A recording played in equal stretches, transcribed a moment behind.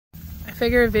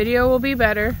figure video will be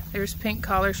better. There's Pink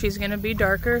Collar. She's going to be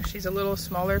darker. She's a little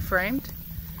smaller framed.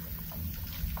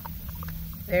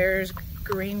 There's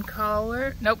Green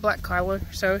Collar. Nope, Black Collar.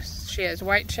 So she has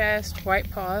white chest, white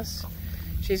paws.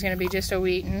 She's going to be just a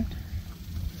Wheaten.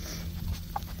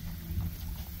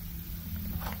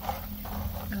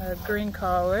 Green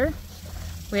Collar.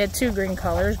 We had two green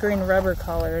collars. Green Rubber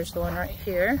Collar is the one right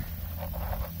here.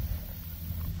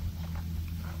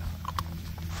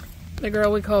 The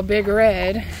girl we call Big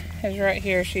Red is right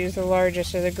here. She's the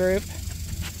largest of the group.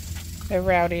 The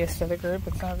rowdiest of the group.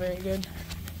 It's not very good.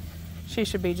 She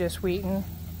should be just Wheaten.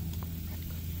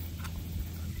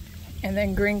 And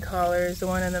then Green Collar is the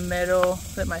one in the middle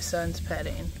that my son's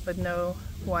petting, with no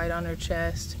white on her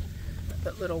chest,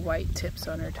 but little white tips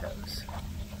on her toes.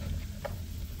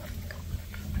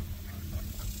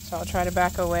 So I'll try to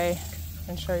back away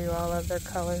and show you all of their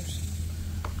colors.